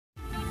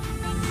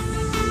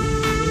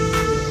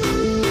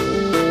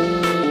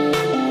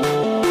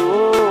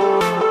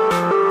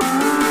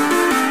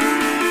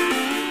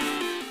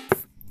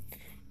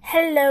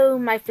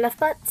my fluff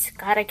butts.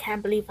 God, I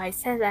can't believe I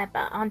said that,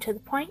 but on to the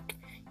point.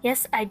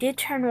 Yes, I did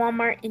turn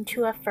Walmart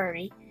into a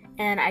furry,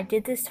 and I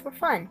did this for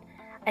fun.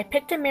 I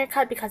picked a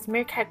meerkat because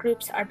meerkat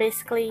groups are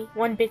basically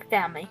one big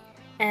family,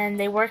 and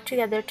they work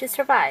together to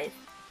survive.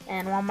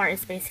 And Walmart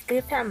is basically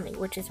a family,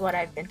 which is what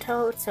I've been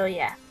told, so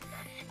yeah.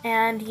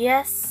 And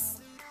yes,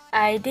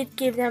 I did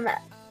give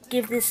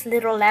this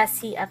little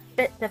lassie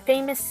the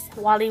famous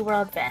Wally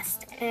World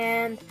vest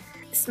and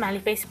a smiley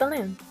face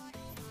balloon.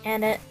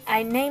 And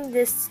I named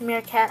this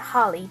meerkat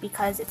Holly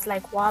because it's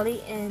like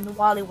Wally in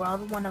Wally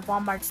World, one of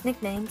Walmart's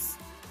nicknames.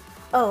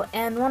 Oh,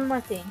 and one more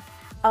thing.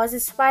 I was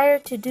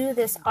inspired to do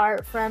this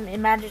art from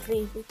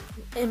Imaginatively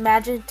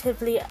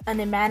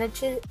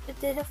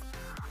Unimaginative,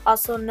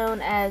 also known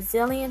as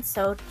Zillion,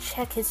 so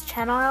check his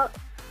channel out.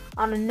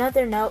 On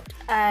another note,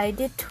 I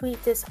did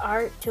tweet this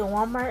art to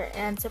Walmart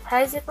and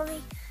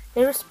surprisingly,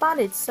 they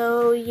responded,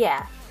 so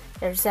yeah,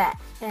 there's that.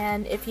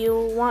 And if you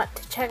want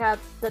to check out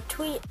the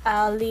tweet,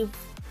 I'll leave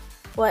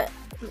what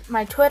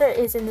my Twitter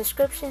is in the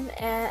description,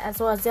 and as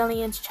well as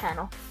Zillion's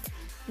channel.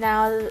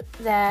 Now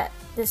that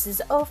this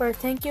is over,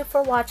 thank you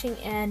for watching,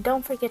 and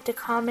don't forget to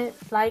comment,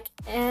 like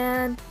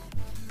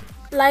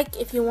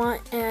if you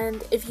want,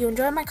 and if you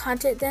enjoy my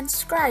content, then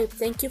subscribe.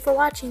 Thank you for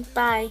watching.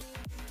 Bye.